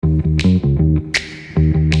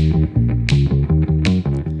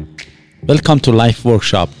Welcome to Life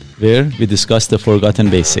Workshop, where we discuss the forgotten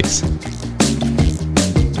basics.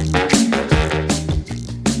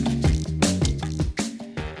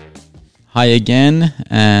 Hi again,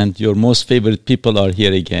 and your most favorite people are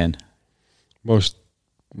here again. Most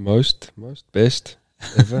best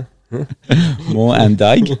ever. Mo and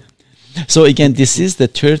Doug. So again, this is the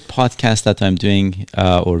third podcast that I'm doing,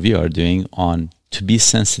 or we are doing, on to be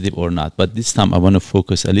sensitive or not. But this time I want to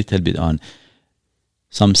focus a little bit on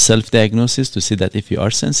some self-diagnosis to see that if you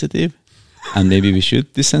are sensitive, and maybe we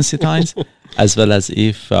should desensitize, as well as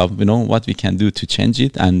if, what we can do to change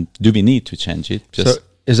it, and do we need to change it? So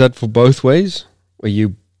is that for both ways? Are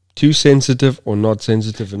you too sensitive or not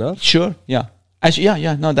sensitive enough? Sure, yeah.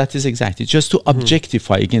 Actually, no, that is exactly. Just to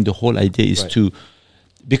objectify, again, the whole idea is to,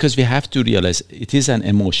 because we have to realize it is an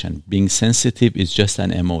emotion. Being sensitive is just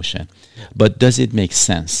an emotion. But does it make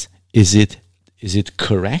sense? Is it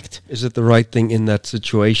correct? Is it the right thing in that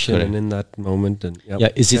situation Correct. and in that moment? And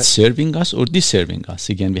is it serving us or deserving us?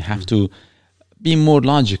 Again, we have to be more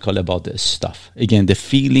logical about this stuff. Again, the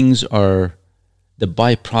feelings are the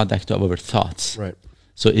byproduct of our thoughts. Right.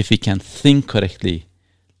 So if we can think correctly,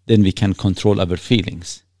 then we can control our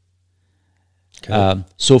feelings. Okay.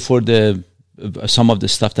 So for some of the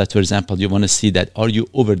stuff that, for example, you want to see that, are you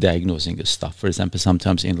overdiagnosing the stuff? For example,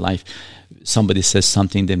 sometimes in life, somebody says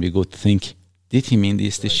something, then we go think, did he mean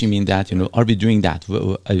this? Did she mean that? Are we doing that?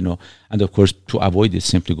 And of course, to avoid it,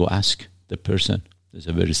 simply go ask the person. It's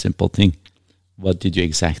a very simple thing. What did you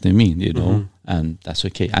exactly mean? And that's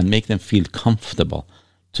okay. And make them feel comfortable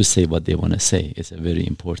to say what they want to say. It's a very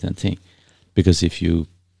important thing, because if you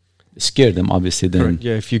scare them, obviously, then correct.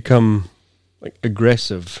 Yeah, if you come like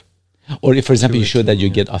aggressive, or if, for example, you show that you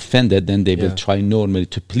get offended, then they will try normally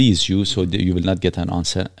to please you, so that you will not get an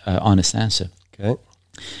honest answer. Okay.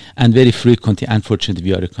 And very frequently, unfortunately,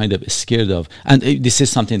 we are kind of scared of, and this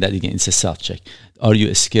is something that, again, it's a self-check. Are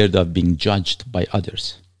you scared of being judged by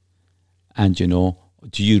others? And, do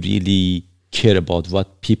you really care about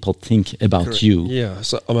what people think about correct. you? Yeah.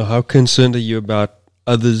 So how concerned are you about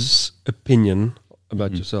others' opinion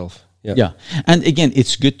about yourself? Yeah. And again,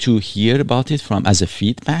 it's good to hear about it as a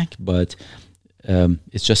feedback, but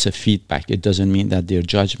it's just a feedback. It doesn't mean that their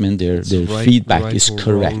judgment, their feedback is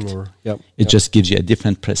correct. It just gives you a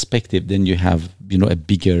different perspective. Then you have, a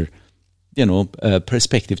bigger,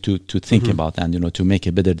 perspective to think about and, to make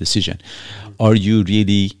a better decision. Are you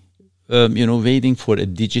really, waiting for a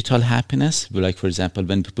digital happiness? Like, for example,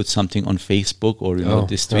 when we put something on Facebook or,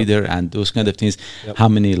 this Twitter and those kind of things, how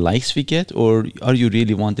many likes we get? Or are you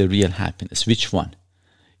really want the real happiness? Which one?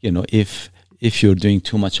 If you're doing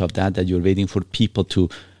too much of that you're waiting for people to,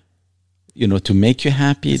 to make you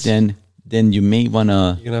happy, then you may want to...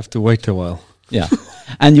 You're going to have to wait a while. Yeah.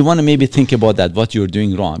 And you want to maybe think about that, what you're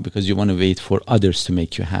doing wrong, because you want to wait for others to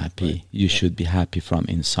make you happy. Right. You should be happy from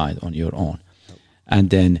inside on your own.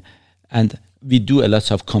 Yep. And we do a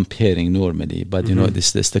lot of comparing normally, but,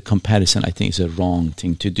 this the comparison, I think, is a wrong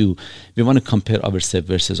thing to do. We want to compare ourselves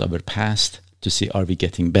versus our past to see, are we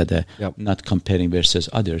getting better, not comparing versus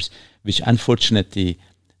others, which unfortunately,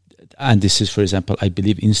 and this is, for example, I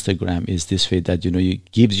believe Instagram is this way that,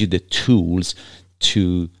 it gives you the tools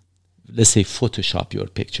to, let's say, Photoshop your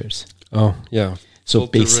pictures. Oh, yeah. So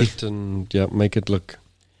basically, and make it look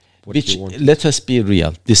what you want. Let us be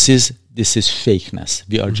real. This is fakeness.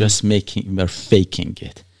 We are just we're faking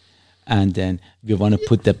it. And then we want to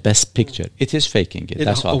put the best picture. It is faking it.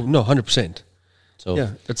 That's all. Oh, no, 100%. So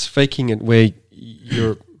yeah, it's faking it where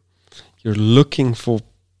you're looking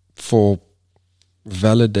for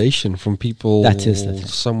validation from people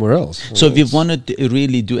somewhere else. So we want to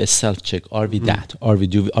really do a self-check. Are we that? Are we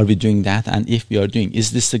doing that? And if we are doing,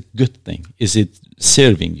 is this a good thing? Is it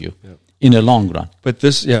serving you in the long run? But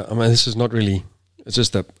this, this is not really, it's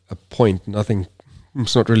just a point. Nothing,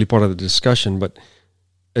 it's not really part of the discussion, but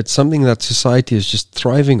it's something that society is just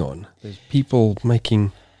thriving on. There's people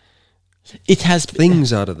making... It has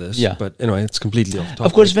things out of this, but anyway, it's completely off topic.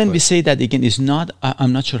 Of course, when we say that, again, it's not,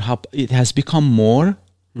 I'm not sure how, it has become more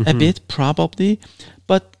a bit, probably,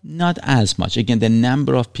 but not as much. Again, the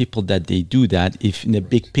number of people that they do that, if in a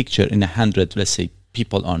big picture, in 100, let's say,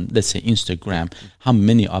 people on, let's say, Instagram, how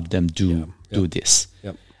many of them do this?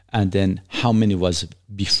 Yep. And then how many was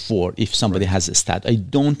before, if somebody has a stat. I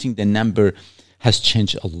don't think the number has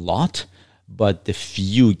changed a lot, but the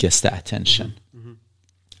few gets the attention.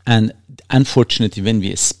 And unfortunately, when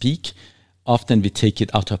we speak, often we take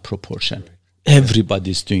it out of proportion.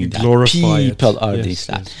 Everybody's doing that. People are doing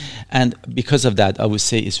that. And because of that, I would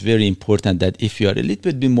say it's very important that if you are a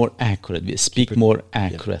little bit more accurate, we speak more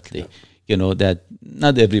accurately. That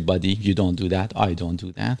not everybody, you don't do that, I don't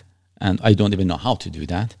do that. And I don't even know how to do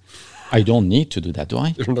that. I don't need to do that, do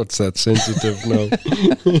I? You're not that sensitive, no.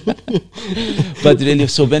 But really,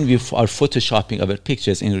 so when we are photoshopping our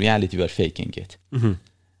pictures, in reality, we are faking it.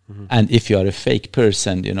 And if you are a fake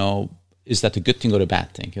person, is that a good thing or a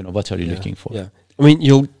bad thing? What are you looking for? Yeah. I mean,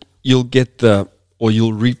 you'll get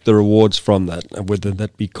you'll reap the rewards from that, whether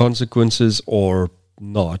that be consequences or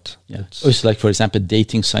not. Yeah. It's like, for example,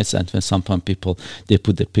 dating sites, and when some people, they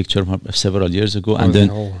put the picture from several years ago, and then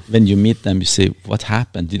when you meet them, you say, what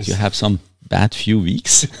happened? Did you have some bad few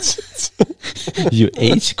weeks? You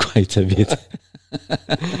aged quite a bit.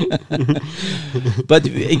 But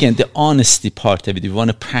again, the honesty part of it, we want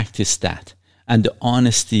to practice that. And the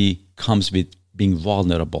honesty comes with being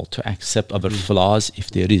vulnerable to accept our flaws if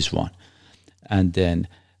there is one. And then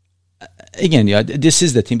again, this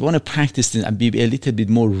is the thing. We want to practice this and be a little bit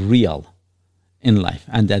more real in life.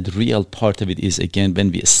 And that real part of it is, again,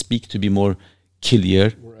 when we speak, to be more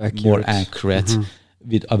clear, more accurate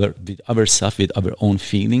with our stuff, with our own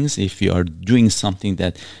feelings. If we are doing something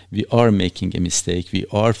that we are making a mistake, we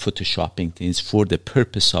are photoshopping things for the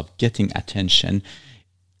purpose of getting attention,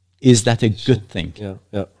 is that a good thing?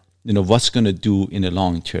 Yeah. What's going to do in the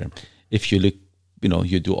long term? If you look,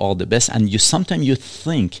 you do all the best, and sometimes you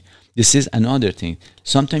think, this is another thing,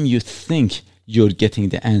 sometimes you think you're getting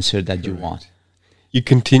the answer that you want. You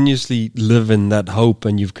continuously live in that hope,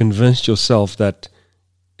 and you've convinced yourself that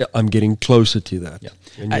I'm getting closer to that. Yeah.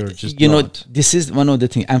 And you're just not. This is one of the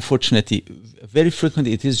things, unfortunately, very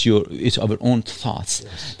frequently it's our own thoughts.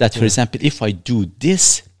 Yes. That, for example, if I do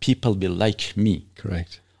this, people will like me.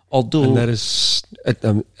 Correct. Although, and that is,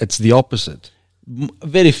 it's the opposite.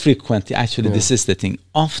 Very frequently, actually, this is the thing.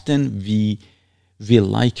 Often we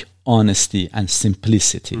like honesty and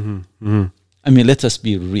simplicity. I mean, let us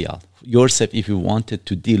be real. Yourself, if you wanted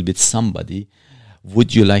to deal with somebody,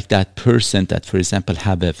 would you like that person that, for example,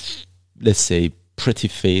 have let's say, pretty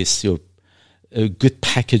face or good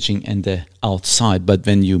packaging in the outside, but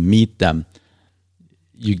when you meet them,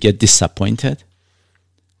 you get disappointed?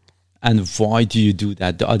 And why do you do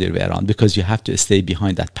that the other way around? Because you have to stay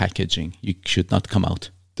behind that packaging. You should not come out.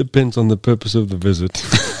 Depends on the purpose of the visit.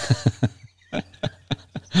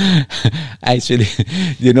 Actually,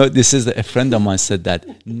 this is a friend of mine said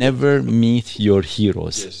that never meet your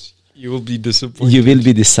heroes. Yes, you will be disappointed. You will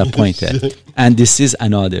be disappointed. Yes. And this is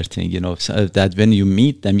another thing, so that when you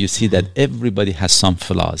meet them, you see that everybody has some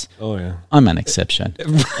flaws. Oh, yeah. I'm an exception.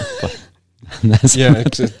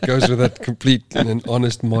 It goes with that complete and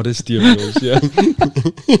honest modesty of yours. Yeah.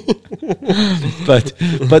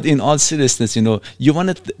 but in all seriousness, you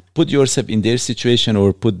want to put yourself in their situation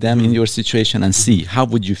or put them in your situation and see how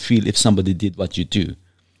would you feel if somebody did what you do.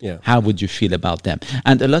 Yeah. How would you feel about them?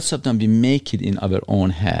 And a lot of them we make it in our own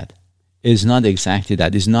head. It's not exactly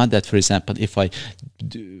that. It's not that, for example, if I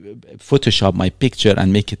Photoshop my picture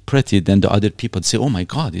and make it pretty, then the other people say, oh my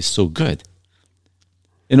God, it's so good.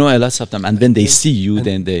 A lot of them, and when they see you,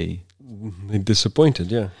 then they're disappointed.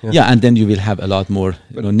 Yeah, and then you will have a lot more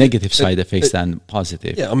negative side effects than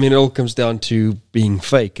positive. Yeah, I mean, it all comes down to being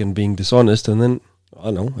fake and being dishonest, and then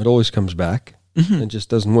I don't know, it always comes back. It just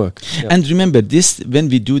doesn't work. Yeah. And remember, this when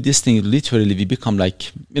we do this thing, literally we become like,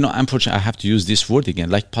 unfortunately I have to use this word again,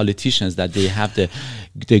 like politicians, that they have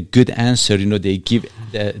the good answer. They give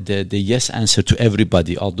the yes answer to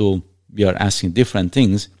everybody. Although we are asking different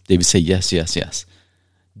things, they will say yes, yes, yes.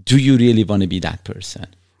 Do you really want to be that person?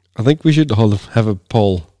 I think we should have a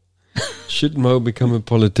poll. Should Mo become a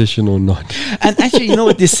politician or not? And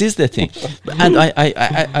actually, this is the thing. And I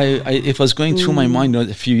it was going through my mind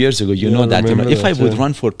a few years ago. If I would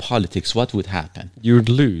run for politics, what would happen? You would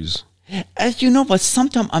lose. But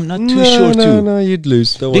sometimes I'm not too sure too. No, you'd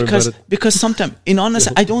lose. Don't worry about it. Because sometimes, in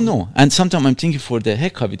honesty, I don't know. And sometimes I'm thinking, for the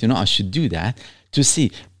heck of it, I should do that to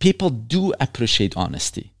see. People do appreciate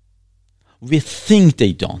honesty. We think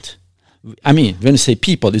they don't. I mean, when you say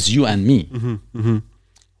people, it's you and me.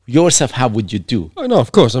 Yourself, how would you do? Oh, no,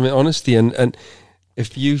 of course. I mean, honesty, and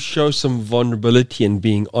if you show some vulnerability and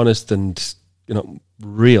being honest and,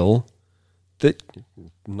 real, that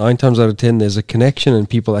 9 times out of 10, there's a connection, and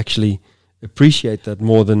people actually appreciate that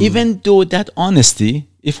more than... Even though that honesty,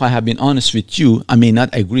 if I have been honest with you, I may not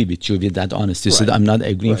agree with you with that honesty. Right. So that I'm not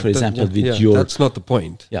agreeing, for example, with your... That's not the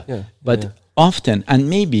point. But often, and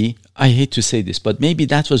maybe, I hate to say this, but maybe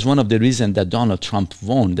that was one of the reasons that Donald Trump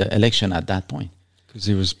won the election at that point. Because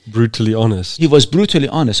he was brutally honest. He was brutally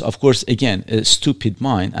honest. Of course, again, a stupid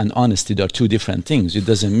mind and honesty are two different things. It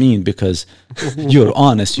doesn't mean because you're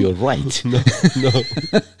honest, you're right. No.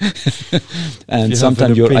 And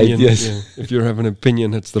sometimes your ideas... if you have an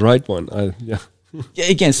opinion, it's the right one. Yeah,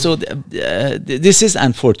 again, so this is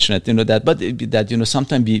unfortunate, but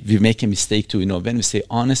sometimes we make a mistake too. When we say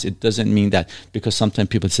honest, it doesn't mean that, because sometimes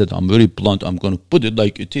people said, I'm very blunt, I'm going to put it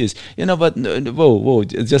like it is. But whoa,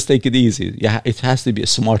 just take it easy. Yeah, it has to be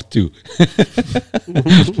smart too.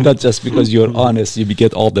 Not just because you're honest, you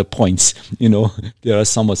get all the points. There are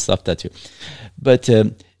some stuff that you. But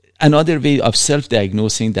another way of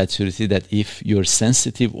self-diagnosing that if you're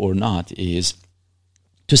sensitive or not is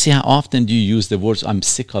to see how often do you use the words, I'm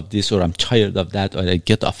sick of this, or I'm tired of that, or I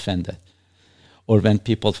get offended. Or when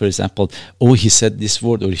people, for example, he said this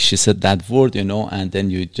word, or she said that word, and then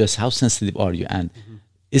you just, how sensitive are you? And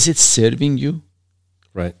is it serving you?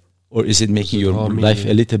 Right. Or is it making your life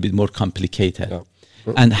a little bit more complicated? Yeah.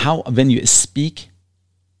 And how, when you speak,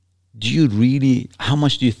 how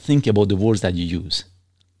much do you think about the words that you use?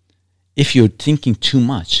 If you're thinking too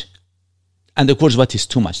much, and of course, what is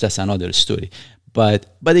too much? That's another story. But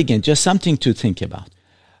again, just something to think about.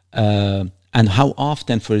 And how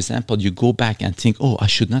often, for example, you go back and think, I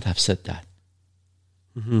should not have said that.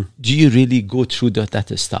 Mm-hmm. Do you really go through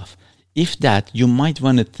that stuff? If that, you might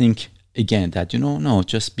want to think again that, no,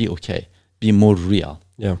 just be okay. Be more real.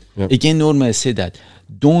 Yeah. Again, normally I say that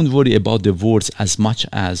don't worry about the words as much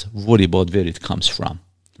as worry about where it comes from.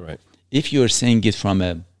 Right. If you're saying it from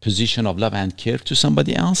a position of love and care to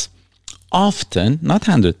somebody else, often, not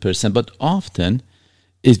 100%, but often,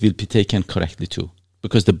 it will be taken correctly too,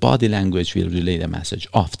 because the body language will relay the message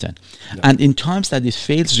often. Yeah. And in times that it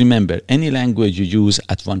fails, remember, any language you use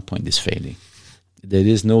at one point is failing. There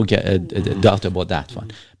is no doubt about that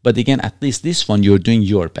one. But again, at least this one, you're doing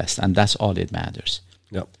your best, and that's all that matters.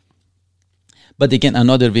 Yep. But again,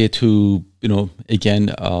 another way to,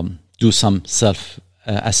 do some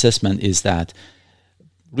self-assessment is that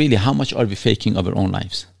really, how much are we faking our own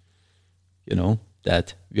lives?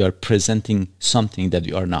 That we are presenting something that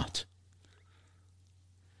we are not.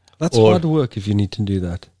 That's hard work if you need to do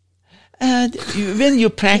that. When you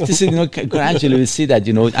practice it, gradually you see that,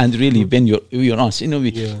 and really when you're honest,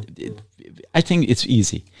 I think it's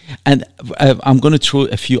easy. And I'm going to throw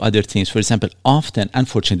a few other things. For example, often,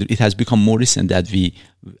 unfortunately, it has become more recent that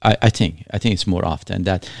I think it's more often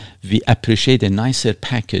that we appreciate a nicer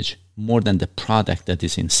package more than the product that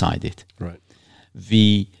is inside it. Right.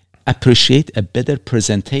 We appreciate a better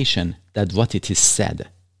presentation than what it is said.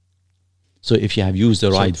 So if you have used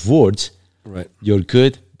the right words, right, you're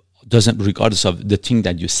good. Regardless of the thing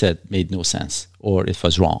that you said made no sense or it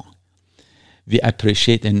was wrong. We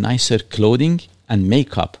appreciate a nicer clothing and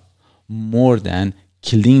makeup more than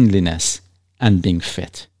cleanliness and being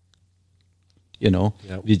fit.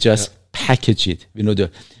 We just package it.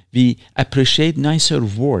 We appreciate nicer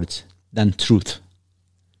words than truth.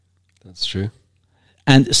 That's true.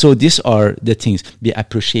 And so these are the things. We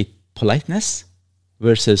appreciate politeness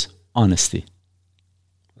versus honesty.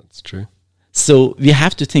 That's true. So we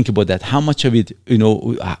have to think about that. How much of it,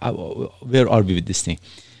 where are we with this thing?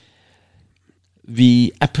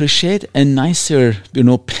 We appreciate a nicer,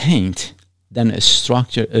 paint than a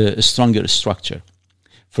stronger structure.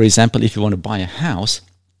 For example, if you want to buy a house,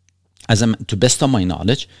 to best of my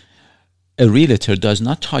knowledge, a realtor does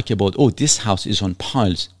not talk about, this house is on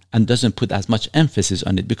piles, and doesn't put as much emphasis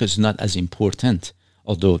on it because it's not as important.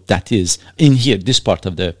 Although that is in here, this part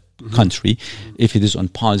of the country, if it is on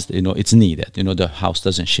pause, it's needed. The house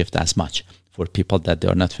doesn't shift as much for people that they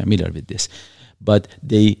are not familiar with this. But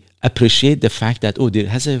they appreciate the fact that, there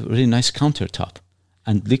has a really nice countertop.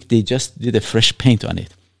 And look, they just did a fresh paint on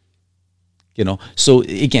it. So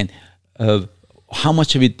again, how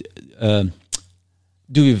much of it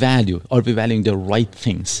do we value? Are we valuing the right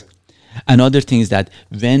things? Another thing is that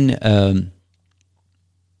when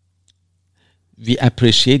we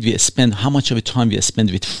spend how much of the time we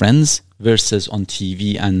spend with friends versus on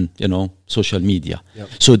TV and social media. Yep.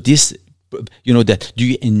 So this, that do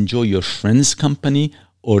you enjoy your friends' company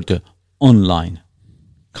or the online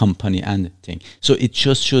company and thing? So it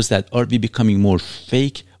just shows that are we becoming more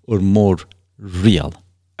fake or more real?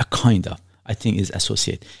 A kind of, I think, is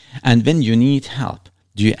associated. And when you need help,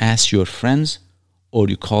 do you ask your friends or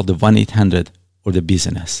you call the 1-800 or the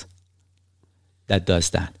business that does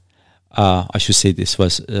that? I should say this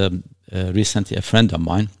was recently a friend of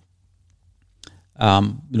mine.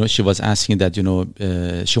 She was asking that,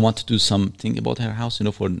 she wanted to do something about her house,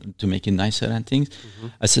 to make it nicer and things. Mm-hmm.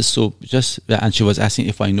 I said, and she was asking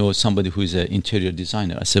if I know somebody who is an interior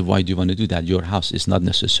designer. I said, why do you want to do that? Your house is not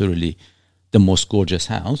necessarily the most gorgeous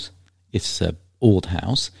house. It's an old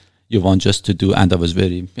house. You want just to do, and I was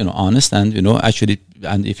very, honest, and, actually,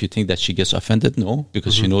 and if you think that she gets offended, no,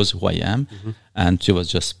 because she knows who I am, and she was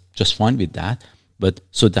just fine with that. But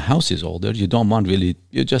so the house is older. You don't want really.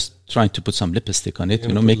 You're just trying to put some lipstick on it.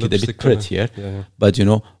 Make it a bit prettier. Yeah. But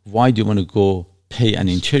why do you want to go pay an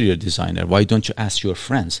interior designer? Why don't you ask your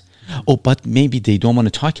friends? Oh, but maybe they don't want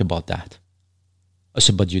to talk about that. I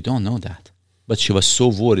said, but you don't know that. But she was so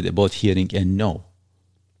worried about hearing a no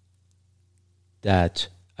that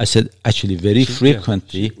I said, actually, very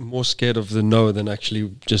frequently. She's more scared of the no than actually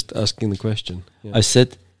just asking the question. Yeah. I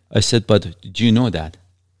said, but do you know that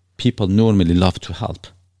people normally love to help?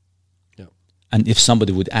 Yeah. And if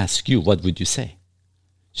somebody would ask you, what would you say?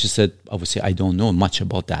 She said, I would say, I don't know much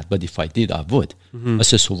about that, but if I did, I would. Mm-hmm. I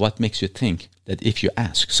said, so what makes you think that if you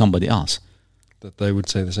ask somebody else, that they would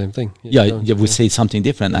say the same thing? They would say something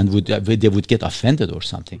different, and they would get offended or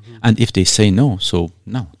something. Mm-hmm. And if they say no, so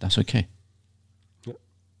no, that's okay. Yeah.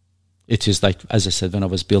 It is like, as I said, when I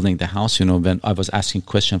was building the house, when I was asking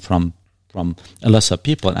questions from a lot of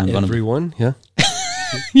people, and everyone,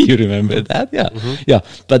 you remember that, yeah, mm-hmm. yeah.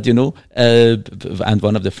 But and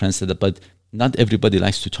one of the friends said that, but not everybody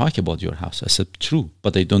likes to talk about your house. I said, true,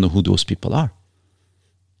 but I don't know who those people are.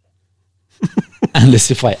 Unless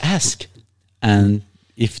if I ask. And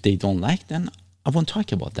if they don't like, then I won't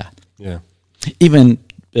talk about that. Yeah. Even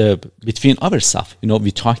between our stuff,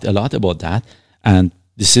 we talked a lot about that. And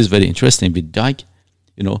this is very interesting with Doug,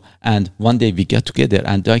 and one day we get together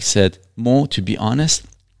and Doug said, Mo, to be honest,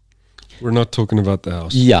 we're not talking about the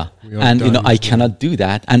house. Yeah. And, I cannot do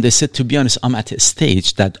that. And they said, to be honest, I'm at a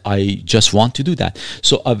stage that I just want to do that.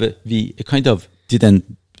 So we kind of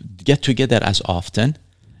didn't get together as often.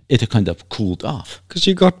 It kind of cooled off. Because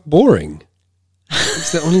you got boring.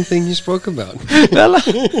 It's the only thing you spoke about.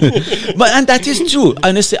 Well, and that is true.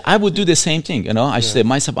 Honestly, I would do the same thing. I say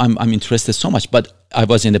myself, I'm interested so much, but I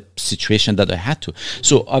was in a situation that I had to.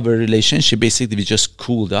 So our relationship basically we just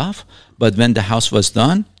cooled off. But when the house was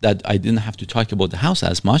done, that I didn't have to talk about the house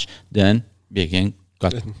as much. Then we again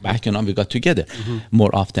got back and we got together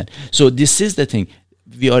more often. So this is the thing.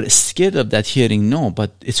 We are scared of that hearing no,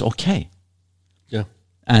 but it's okay. Yeah.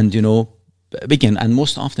 And again, and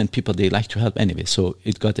most often people, they like to help anyway, so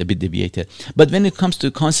it got a bit deviated. But when it comes to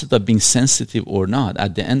the concept of being sensitive or not,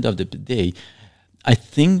 at the end of the day, I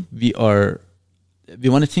think we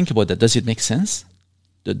want to think about that. Does it make sense?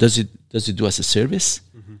 Does it do us a service?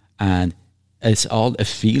 Mm-hmm. And it's all a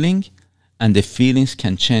feeling, and the feelings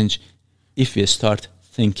can change if we start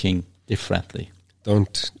thinking differently.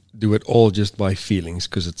 Don't do it all just by feelings,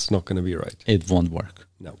 because it's not going to be right. It won't work.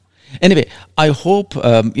 No. Anyway, I hope,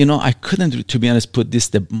 I couldn't, to be honest, put this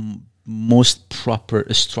the most proper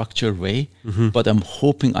structured way, but I'm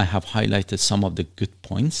hoping I have highlighted some of the good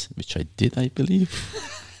points, which I did, I believe.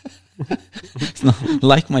 It's not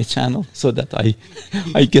like my channel, so that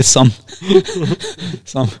I get some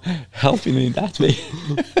help in that way.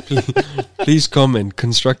 Please comment.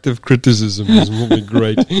 Constructive criticism will be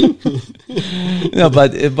great. No,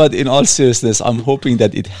 but in all seriousness, I'm hoping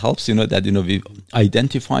that it helps. That we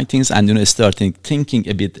identify things and starting thinking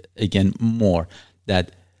a bit again more.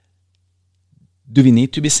 That do we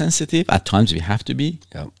need to be sensitive? At times we have to be.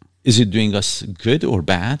 Yeah. Is it doing us good or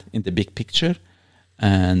bad in the big picture?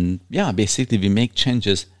 And basically we make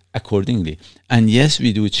changes accordingly. And yes,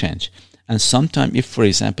 we do change. And sometimes if, for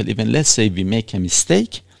example, even let's say we make a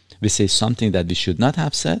mistake, we say something that we should not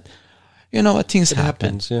have said, what things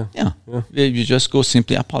happen. Happens, yeah. You just go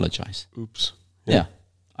simply apologize. Oops. Yeah.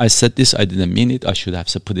 I said this, I didn't mean it, I should have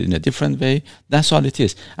put it in a different way. That's all it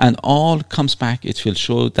is. And all comes back, it will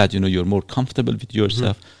show that, you're more comfortable with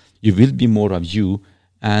yourself. You will be more of you.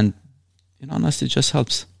 And, honestly, it just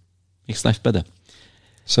helps. Makes life better.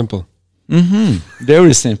 Simple.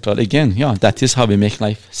 Very simple. Again, that is how we make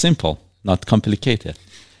life simple, not complicated.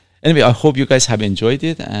 Anyway, I hope you guys have enjoyed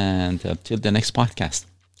it, and till the next podcast.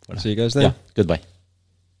 See you guys then. Yeah, goodbye.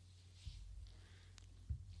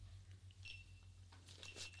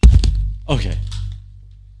 Okay.